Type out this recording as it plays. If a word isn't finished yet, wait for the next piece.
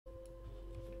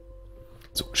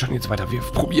schon, jetzt weiter. Wir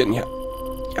probieren, ja.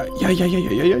 Ja.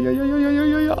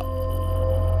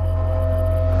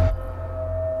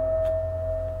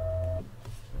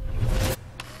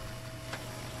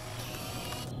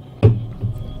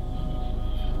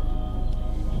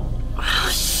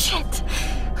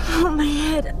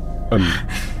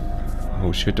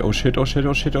 Oh shit.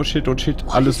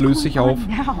 Alles löst sich auf.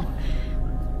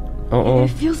 Oh.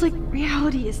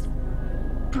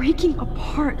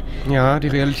 Ja, die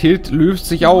Realität löst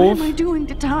sich auf.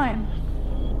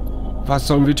 Was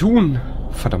sollen wir tun?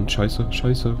 Verdammt,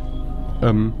 scheiße.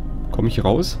 Komme ich hier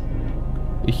raus?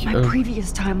 My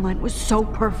previous timeline was so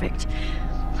perfect.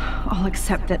 All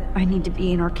except that I need to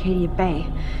be in Arcadia Bay,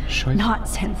 not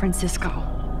San Francisco.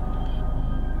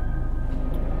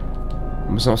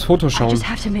 Wir müssen aufs Foto schauen. I just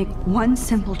have to make one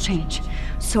simple change,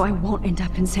 so I won't end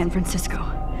up in San Francisco.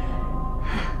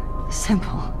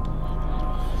 Simple.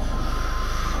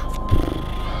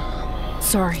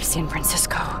 Sorry, San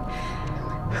Francisco.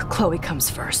 Chloe comes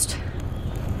first.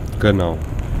 Genau.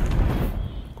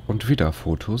 Und wieder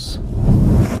Fotos.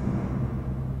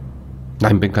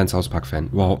 Nein, bin kein South Park-Fan.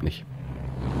 Überhaupt nicht.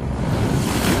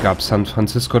 Gab San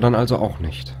Francisco dann also auch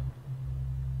nicht.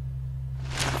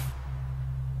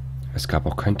 Es gab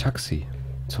auch kein Taxi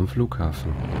zum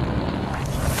Flughafen.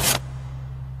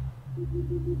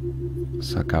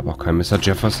 Es gab auch kein Mr.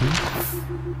 Jefferson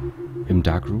im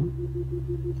Darkroom.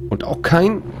 Und auch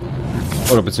kein...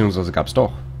 Oder beziehungsweise gab es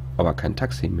doch, aber kein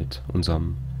Taxi mit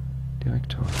unserem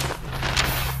Direktor.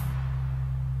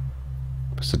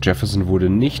 Mr. Jefferson wurde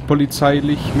nicht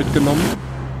polizeilich mitgenommen.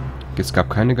 Es gab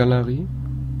keine Galerie.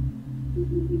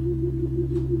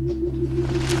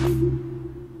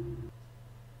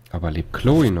 Aber lebt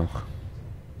Chloe noch?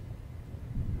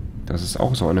 Das ist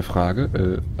auch so eine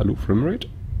Frage. Hallo, Framerate?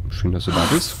 Schön, dass du da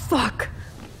bist. Fuck!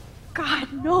 God,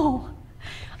 no!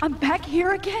 I'm back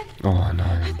here again? Oh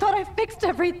nein. I thought I fixed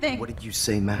everything! What did you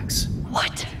say, Max?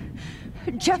 What?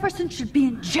 Jefferson should be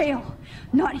in jail,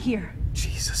 not here.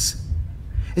 Jesus.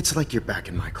 It's like you're back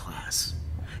in my class.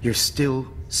 You're still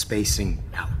spacing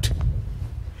out.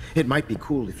 It might be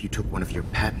cool if you took one of your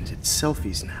patented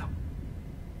selfies now.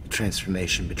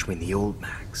 Transformation between the old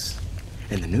Max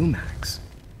and the new Max.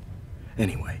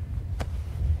 Anyway,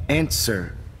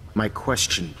 answer my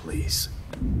question, please.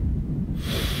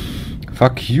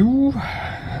 Fuck you.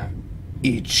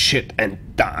 Eat shit and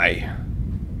die.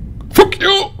 Fuck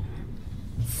you.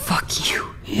 Fuck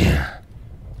you. Yeah.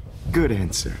 Good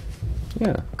answer.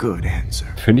 Ja. Good answer.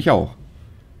 Finde ich auch.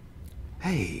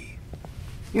 Hey,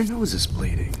 your nose is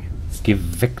bleeding. Geh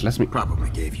weg, lass mich... Probably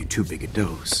gave you too big a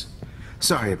dose.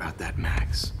 Sorry about that,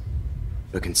 Max.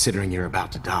 But considering you're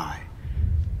about to die,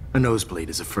 a nosebleed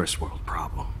is a first world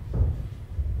problem.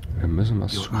 Wir müssen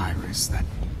was Your tun. iris, that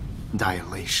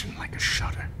dilation like a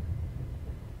shutter.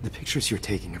 The pictures you're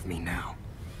taking of me now.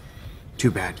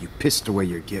 Too bad you pissed away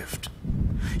your gift.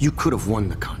 You could have won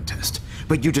the contest,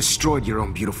 but you destroyed your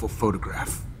own beautiful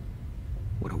photograph.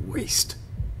 What a waste.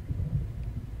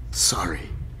 Sorry,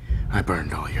 I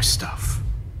burned all your stuff.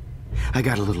 I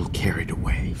got a little carried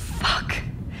away. Fuck.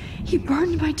 He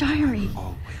burned my diary.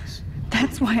 Always.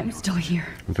 That's why I'm still here.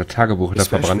 Unser Tagebuch, da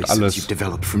verbrannt alles. You've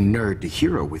developed from nerd to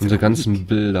hero with Unsere ganzen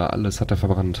Bilder, alles hat er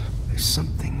verbrannt. There's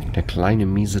something Der kleine,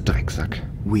 miese Drecksack.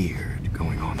 weird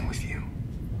going on with you.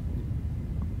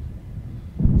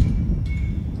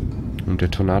 Und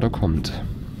der Tornado kommt.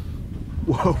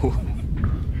 Whoa.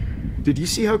 Did you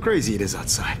see how crazy it is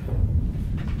outside?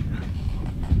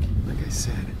 Like I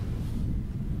said,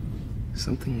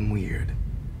 something weird.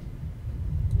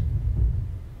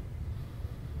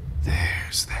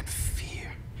 There's that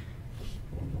fear.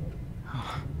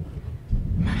 Oh,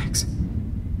 Max,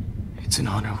 it's an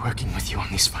honor working with you on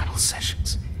these final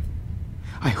sessions.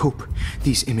 I hope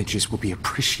these images will be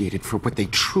appreciated for what they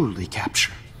truly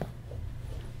capture.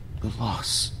 The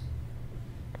loss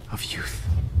of youth.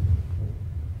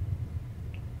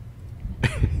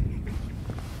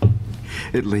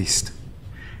 At least,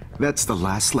 that's the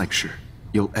last lecture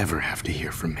you'll ever have to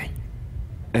hear from me.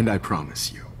 And I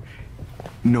promise you,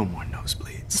 no more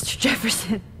nosebleeds. Mr.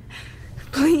 Jefferson,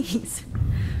 please,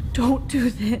 don't do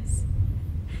this.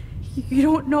 You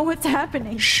don't know what's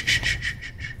happening. Shh, shh, shh, shh,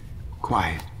 shh.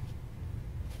 Quiet.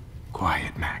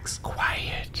 Quiet, Max.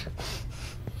 Quiet.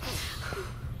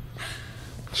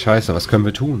 Scheiße, was können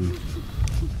wir tun?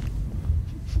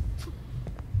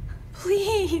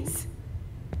 Please,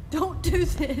 don't do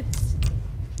this.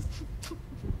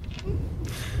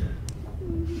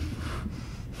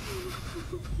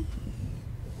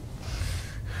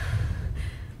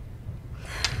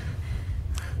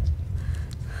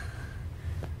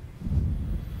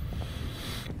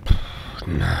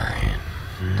 Nein,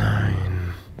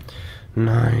 nein.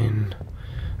 Nein.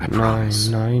 Nein,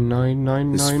 nein, nein,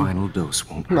 nein, nein.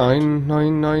 Nein,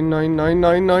 nein, nein, nein, nein,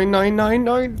 nein, nein, nein, nein,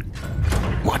 nein.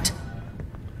 What?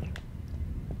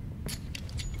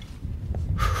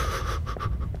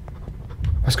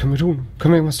 Was können wir tun?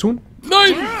 Können wir irgendwas tun?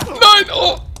 Nein! Nein!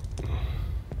 Oh!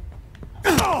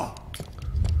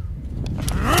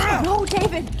 No,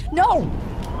 David! No!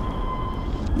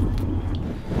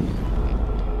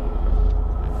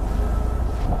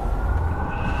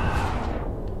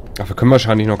 Ach, wir können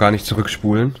wahrscheinlich noch gar nicht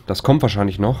zurückspulen. Das kommt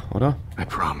wahrscheinlich noch, oder? I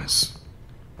promise.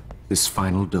 This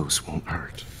final dose won't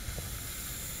hurt.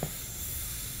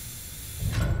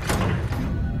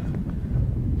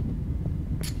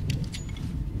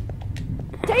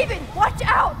 David, watch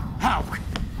out! How?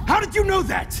 How did you know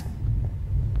that?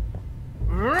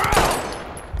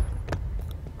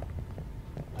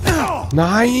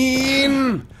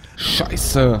 Nein!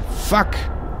 Scheiße! Fuck!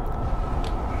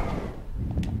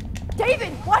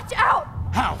 David, watch out!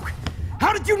 How?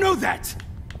 How did you know that?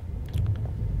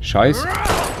 Scheiße.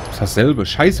 Das ist dasselbe.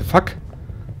 Scheiße, fuck.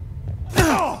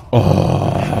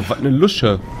 Oh, was eine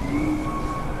Lusche.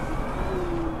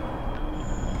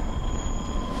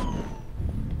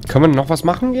 Können wir noch was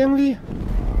machen irgendwie?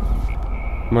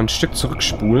 Mal ein Stück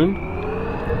zurückspulen.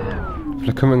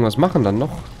 Vielleicht können wir irgendwas machen dann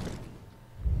noch.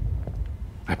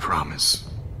 I promise.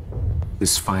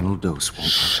 This final dose won't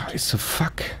hurt. Scheiße,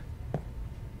 fuck.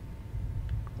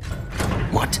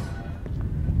 What?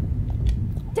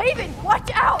 David, watch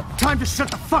out! Time to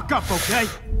shut the fuck up, okay?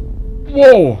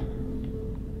 Wow.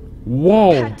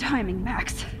 Wow. Bad timing,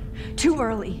 Max. Too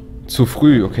early. Zu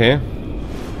früh, okay.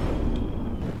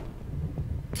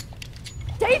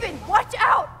 David, watch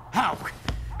out! How?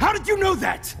 How did you know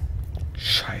that?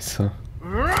 Scheiße.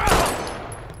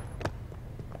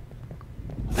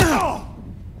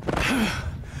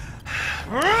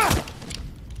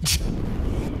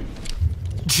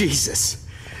 Jesus.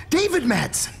 David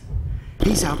Madsen.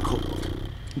 He's out cold.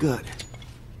 Good.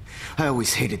 I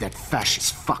always hated that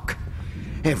fascist fuck.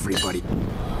 Everybody.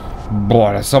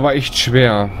 Boah, das ist aber echt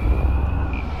schwer.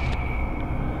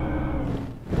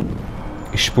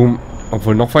 Ich spule...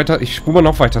 Obwohl noch weiter... Ich spule mal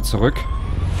noch weiter zurück.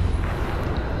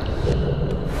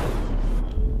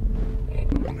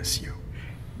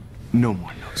 No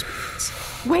more nosebleeds.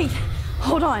 Wait,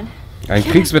 hold on. Ein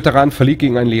Kriegsveteran verliert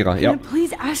gegen einen Lehrer. Ja. Can I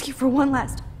please ask you for one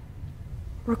last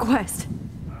request?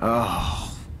 Oh,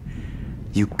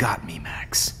 you got me,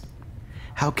 Max.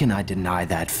 How can I deny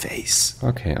that face?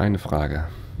 Okay, eine Frage.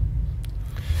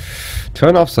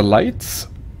 Turn off the lights.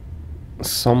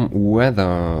 Some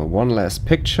weather. One last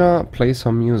picture. Play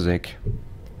some music.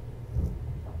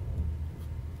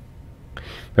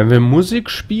 Wenn wir Musik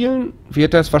spielen,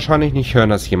 wird er es wahrscheinlich nicht hören,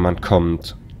 dass jemand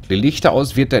kommt. Die Lichter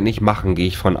aus wird er nicht machen, gehe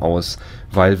ich von aus.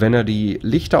 Weil wenn er die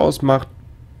Lichter ausmacht,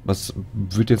 was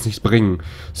wird jetzt nichts bringen?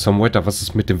 Some weather, was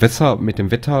ist mit dem Wetter? Mit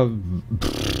dem Wetter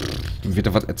wird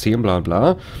er was erzählen, bla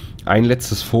bla. Ein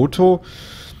letztes Foto.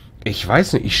 Ich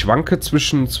weiß nicht, ich schwanke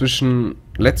zwischen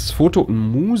letztes Foto und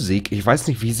Musik. Ich weiß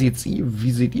nicht, wie seht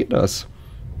ihr das?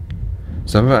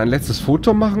 Sollen wir ein letztes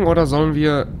Foto machen oder sollen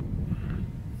wir...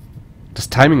 Das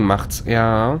Timing macht's,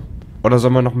 ja. Oder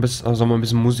sollen wir noch ein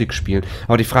bisschen Musik spielen?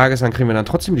 Aber die Frage ist, dann kriegen wir dann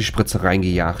trotzdem die Spritze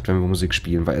reingejagt, wenn wir Musik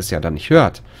spielen, weil er es ja dann nicht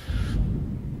hört.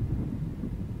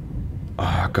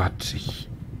 Oh Gott,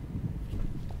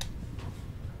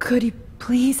 Could you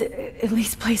please at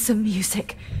least play some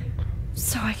music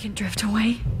so I can drift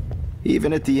away?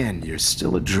 Even at the end, you're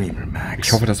still a dreamer, Max.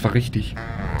 Ich hoffe, das war richtig.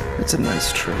 It's a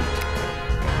nice trait.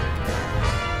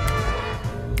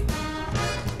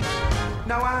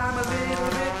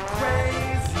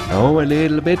 Oh, a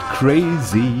little bit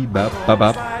crazy. Ba ba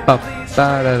ba ba ba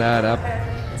da da da.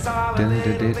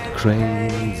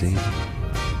 Crazy.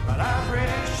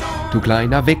 Du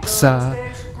kleiner Wichser.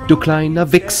 Du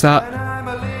kleiner Wichser.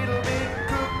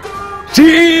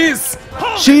 Schieß!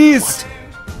 Schieß!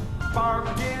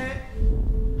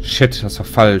 Shit, das war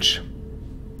falsch.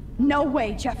 No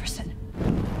way, Jefferson.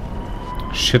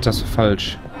 Shit, das war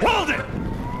falsch.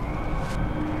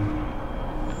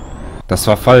 Das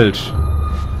war falsch.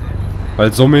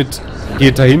 Weil somit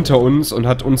geht er hinter uns und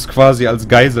hat uns quasi als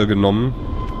Geisel genommen.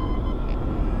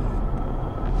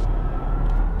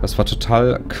 Das war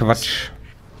total Quatsch.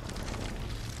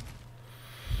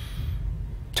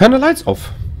 Turn the lights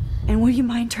off. And would you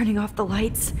mind turning off the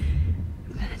lights?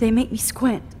 They make me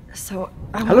squint. So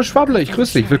Hallo Schwable, ich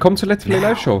grüße dich. Willkommen zur Let's Play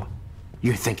Live Show.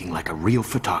 You're thinking like a real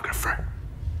photographer.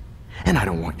 And I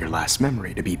don't want your last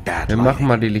memory to be bad. Wir machen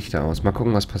mal die Lichter aus. Mal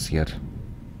gucken, was passiert.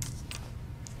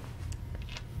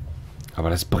 Aber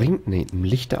das bringt nicht.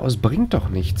 Lichter aus bringt doch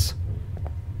nichts.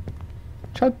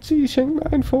 Schatzi, schenk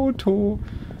mir ein Foto.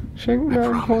 Schenk mir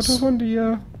ein Foto von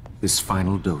dir. This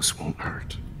final dose won't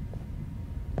hurt.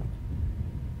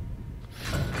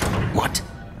 What?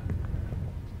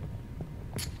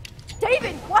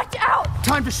 David, watch out!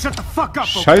 Time to shut the fuck up,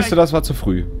 okay? Scheiße, das war zu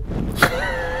früh.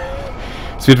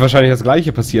 Es wird wahrscheinlich das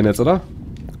gleiche passieren jetzt, oder?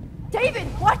 David,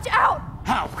 watch out!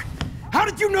 How? How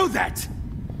did you know that?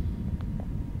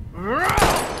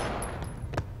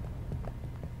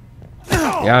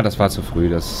 Ja, das war zu früh.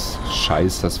 Das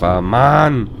Scheiß, das war...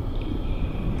 Mann!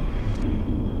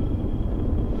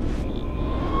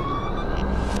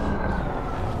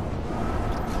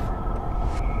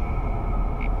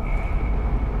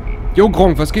 Jo,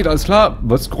 Gronk, was geht? Alles klar?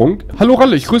 Was, Gronk? Hallo,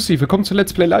 Ralle, ich grüße Sie. Willkommen zur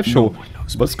Let's Play Live Show.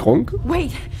 Was, Gronk?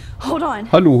 Wait, hold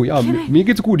on. Hallo, ja, mir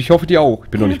geht's gut. Ich hoffe, dir auch.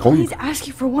 Ich bin doch nicht Gronk.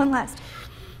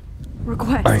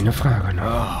 Eine Frage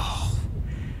noch. Oh,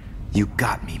 you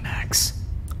got me, Max.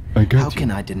 I got How you.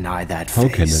 can I deny that How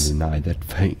can I face? deny that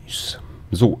face?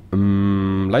 So,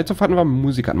 Lights off hatten wir,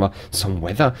 Musik hatten wir. Some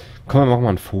Weather. Komm, wir machen mal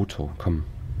ein Foto. Komm.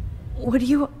 Would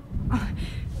you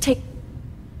take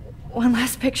one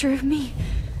last picture of me?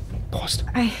 Prost.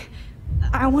 I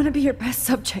want to be your best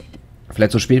subject.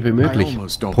 Vielleicht so spät wie möglich.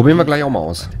 Probieren wir gleich auch mal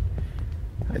aus.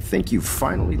 I think you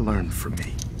finally learned from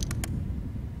me.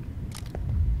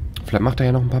 Vielleicht macht er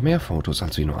ja noch ein paar mehr Fotos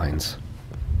als wie nur eins.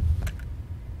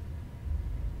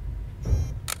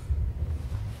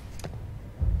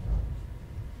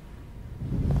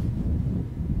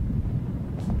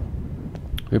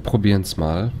 Wir probieren es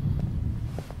mal.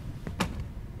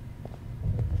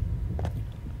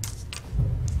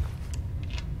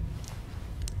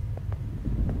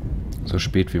 So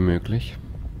spät wie möglich.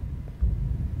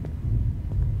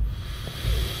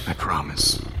 I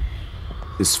promise.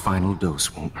 This final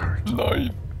dose won't hurt.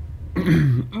 Nein.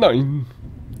 Nein.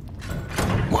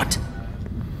 What?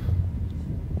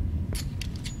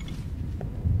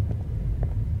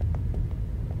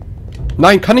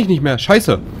 Nein, kann ich nicht mehr.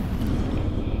 Scheiße.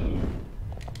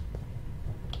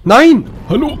 Nein!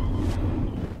 Hallo?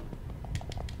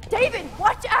 David,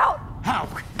 watch out! How?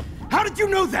 How did you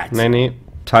know that? Nee, nee.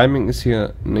 Timing ist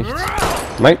hier nichts.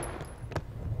 Nein.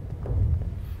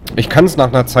 Ich kann es nach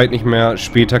einer Zeit nicht mehr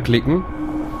später klicken.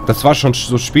 Das war schon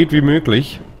so spät wie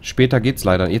möglich. Später geht's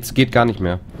leider. Jetzt geht gar nicht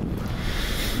mehr.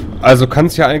 Also kann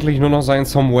es ja eigentlich nur noch sein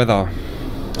Some Weather.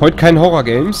 Heute kein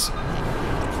Horror-Games.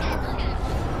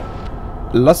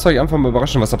 Lasst euch einfach mal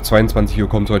überraschen, was ab 22 Uhr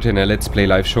kommt heute in der Let's Play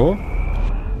Live Show.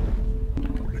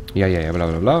 Ja, bla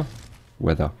bla bla.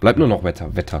 Weather. Bleibt nur noch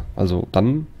Wetter. Also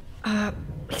dann...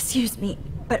 Excuse me,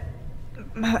 but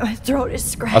my throat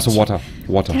is scratched. Also Water,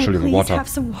 Entschuldigung, Water. Have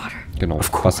some water. Genau,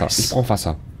 Wasser. Ich brauche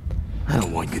Wasser. I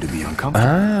don't want you to be uncomfortable.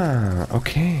 Ah,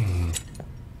 okay.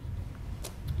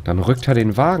 Dann rückt er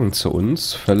den Wagen zu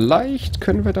uns. Vielleicht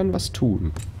können wir dann was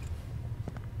tun.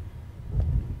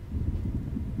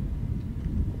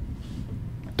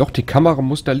 Doch, die Kamera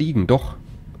muss da liegen, doch.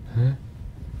 Hä?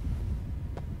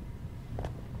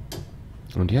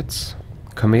 Und jetzt?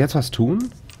 Können wir jetzt was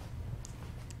tun?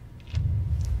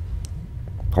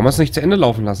 Brauchen wir es nicht zu Ende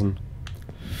laufen lassen?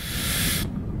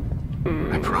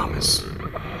 I promise.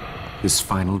 This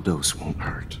final dose won't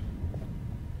hurt.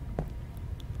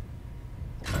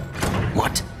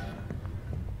 What?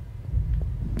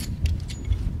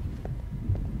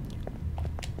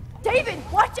 David,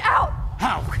 watch out!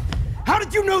 How? How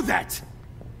did you know that?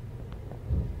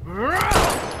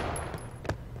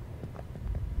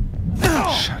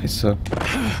 Scheiße.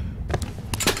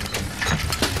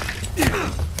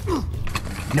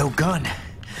 No gun.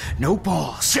 No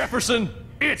balls. Jefferson,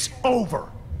 it's over.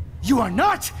 You are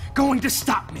not going to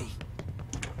stop me.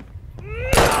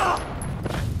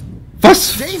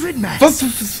 Was? David Max.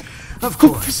 Was? Of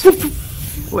course.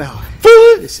 Well,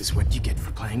 this is what you get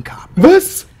for playing cop.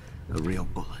 Was? A real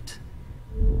bullet.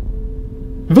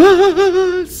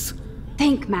 Was?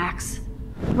 Think, Max.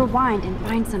 Rewind and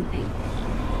find something.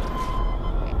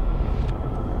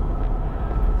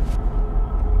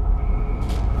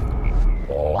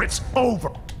 It's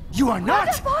over. You are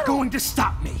not going to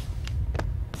stop me.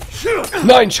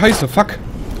 Nein, scheiße, fuck.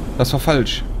 Das war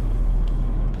falsch.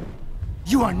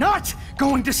 You are not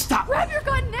going to stop me. Grab your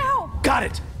gun now! Got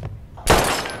it.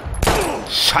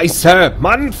 Scheiße,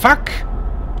 Mann, fuck.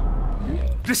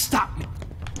 To stop me.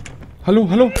 Hallo.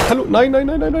 Nein.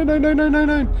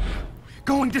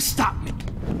 Going to stop me.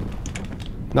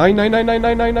 Nein.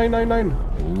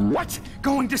 What?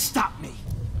 Going to stop me.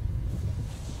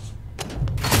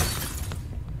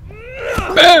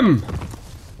 Bäm!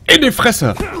 In die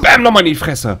Fresse! Bäm, nochmal in die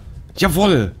Fresse!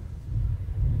 Jawoll!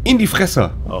 In die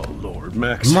Fresse! Oh, Lord,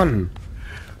 Max. Mann!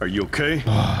 Are you okay?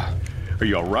 Are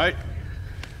you alright?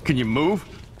 Can you move?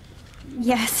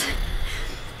 Yes.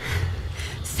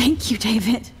 Thank you,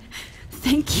 David.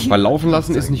 Thank you. Weil laufen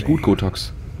lassen ist nicht gut,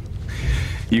 Gotox.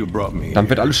 You brought me Dann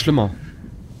wird here. alles schlimmer.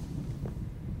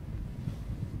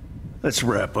 Let's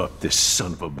wrap up this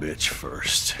son of a bitch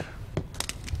first.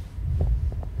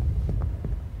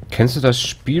 Kennst du das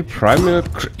Spiel Primal...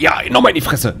 Ja, nochmal in die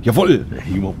Fresse. Jawohl.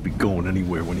 He won't be going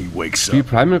anywhere when he wakes Spiel up.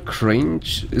 Primal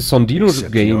Crange ist so ein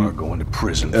Except you are Dino-Game. going to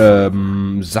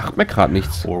prison Sagt mir gerade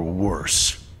nichts. or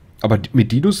worse. Aber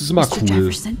mit Dinos ist immer Mr. cool.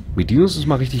 Jefferson? Mit Dinos ist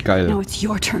immer richtig Now geil. it's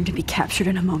your turn to be captured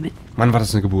in a moment. Mann, war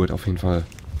das eine Geburt, auf jeden Fall.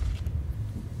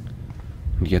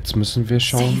 Und jetzt müssen wir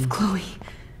Save schauen, Chloe.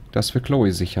 dass wir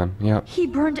Chloe sichern. Ja. He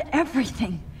burned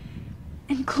everything,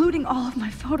 including all of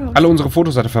my photos. Alle unsere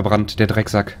Fotos hat er verbrannt, der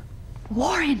Drecksack.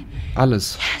 Warren.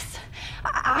 Alles. Yes.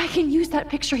 I can use that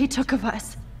picture he took of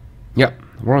us. Ja,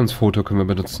 Warrens Foto können wir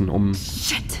benutzen, um...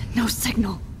 Shit, no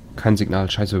signal. Kein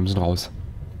Signal. Scheiße, wir müssen raus.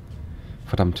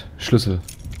 Verdammt. Schlüssel.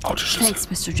 Autoschlüssel.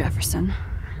 Thanks, Mr. Jefferson.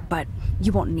 But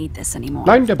you won't need this anymore.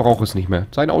 Nein, der braucht es nicht mehr.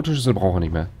 Seinen Autoschlüssel braucht er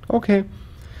nicht mehr. Okay.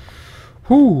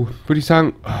 Würde ich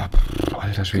sagen...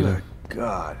 alter Schwede. Good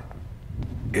God.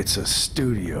 It's a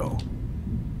studio.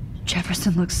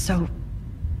 Jefferson looks so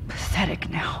pathetic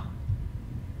now.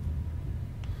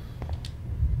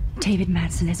 David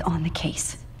Madsen is on the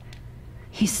case.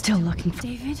 He's still looking for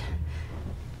David.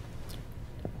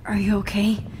 Are you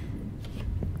okay?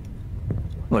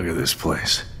 Look at this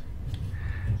place.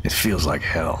 It feels like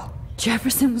hell.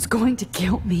 Jefferson was going to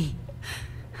kill me.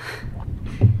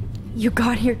 You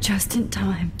got here just in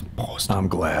time. Prost. I'm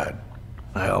glad.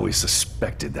 I always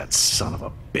suspected that son of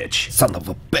a bitch. Son of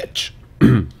a bitch.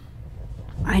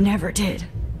 I never did.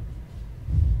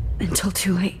 Until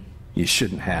too late. You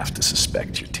shouldn't have to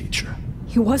suspect your teacher.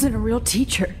 He wasn't a real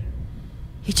teacher.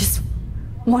 He just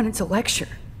wanted to lecture.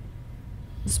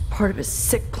 It was part of his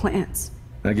sick plans.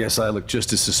 I guess I looked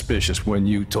just as suspicious when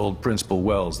you told Principal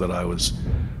Wells that I was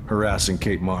harassing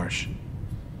Kate Marsh.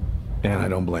 And I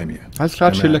don't blame you. Alles klar,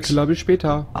 And Schiller, Max, Killer, bis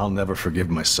später. I'll never forgive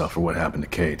myself for what happened to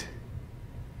Kate.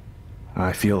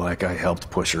 I feel like I helped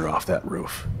push her off that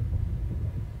roof.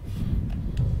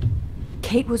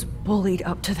 Kate was bullied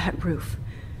up to that roof.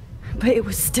 But it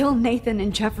was still Nathan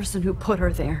and Jefferson who put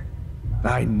her there.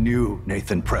 I knew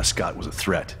Nathan Prescott was a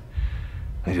threat.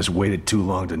 I just waited too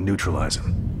long to neutralize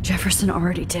him. Jefferson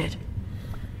already did.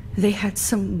 They had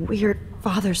some weird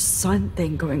father-son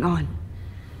thing going on.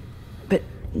 But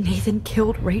Nathan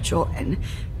killed Rachel, and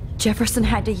Jefferson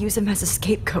had to use him as a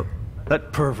scapegoat.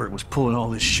 That pervert was pulling all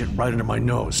this shit right under my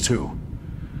nose, too.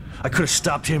 I could have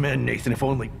stopped him and Nathan if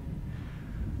only...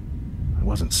 I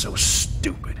wasn't so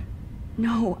stupid.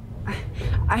 No,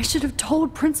 I should have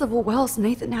told Principal Wells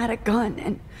Nathan had a gun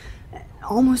and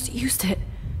almost used it.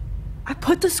 I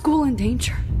put the school in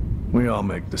danger. We all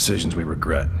make decisions we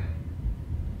regret.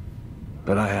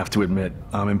 But I have to admit,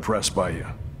 I'm impressed by you.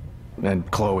 And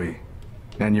Chloe.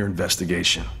 And your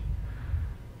investigation.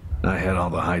 I had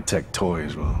all the high-tech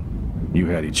toys, well, you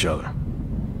had each other.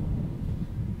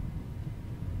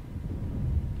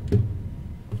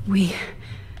 We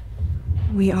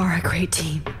are a great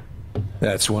team.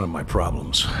 That's one of my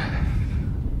problems.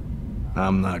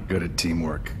 I'm not good at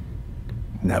teamwork.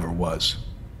 Never was.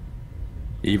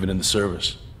 Even in the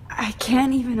service. I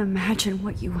can't even imagine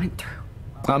what you went through.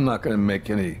 I'm not gonna make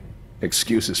any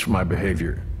excuses for my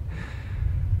behavior.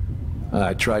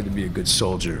 I tried to be a good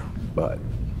soldier, but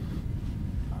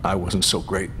I wasn't so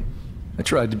great. I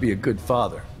tried to be a good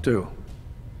father, too.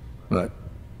 But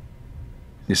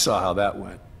you saw how that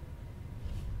went.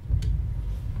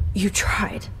 You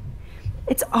tried.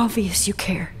 It's obvious you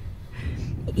care.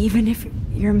 Even if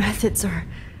your methods are...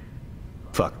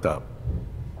 Fucked up.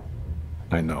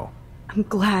 I know. I'm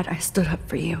glad I stood up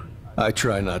for you. I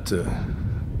try not to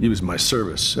use my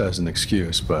service as an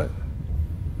excuse, but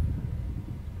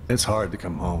it's hard to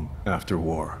come home after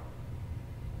war.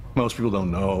 Most people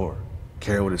don't know or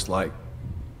care what it's like.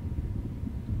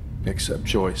 Except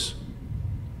Joyce.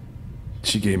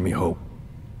 She gave me hope.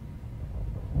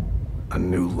 A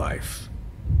new life.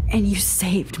 And you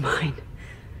saved mine.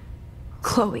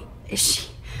 Chloe,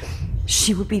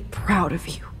 she would be proud of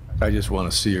you. I just want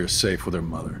to see her safe with her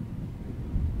mother.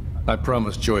 I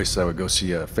promised Joyce I would go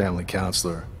see a family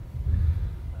counselor.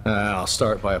 I'll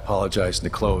start by apologizing to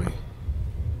Chloe.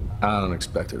 I don't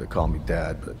expect her to call me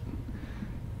Dad, but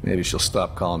maybe she'll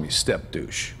stop calling me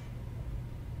step-douche.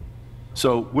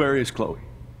 So, where is Chloe?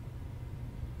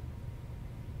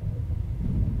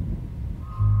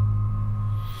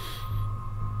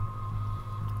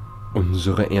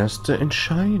 Unsere erste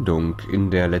Entscheidung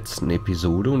in der letzten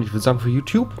Episode. Und ich würde sagen, für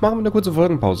YouTube machen wir eine kurze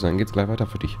Folgenpause. Dann geht's gleich weiter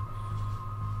für dich.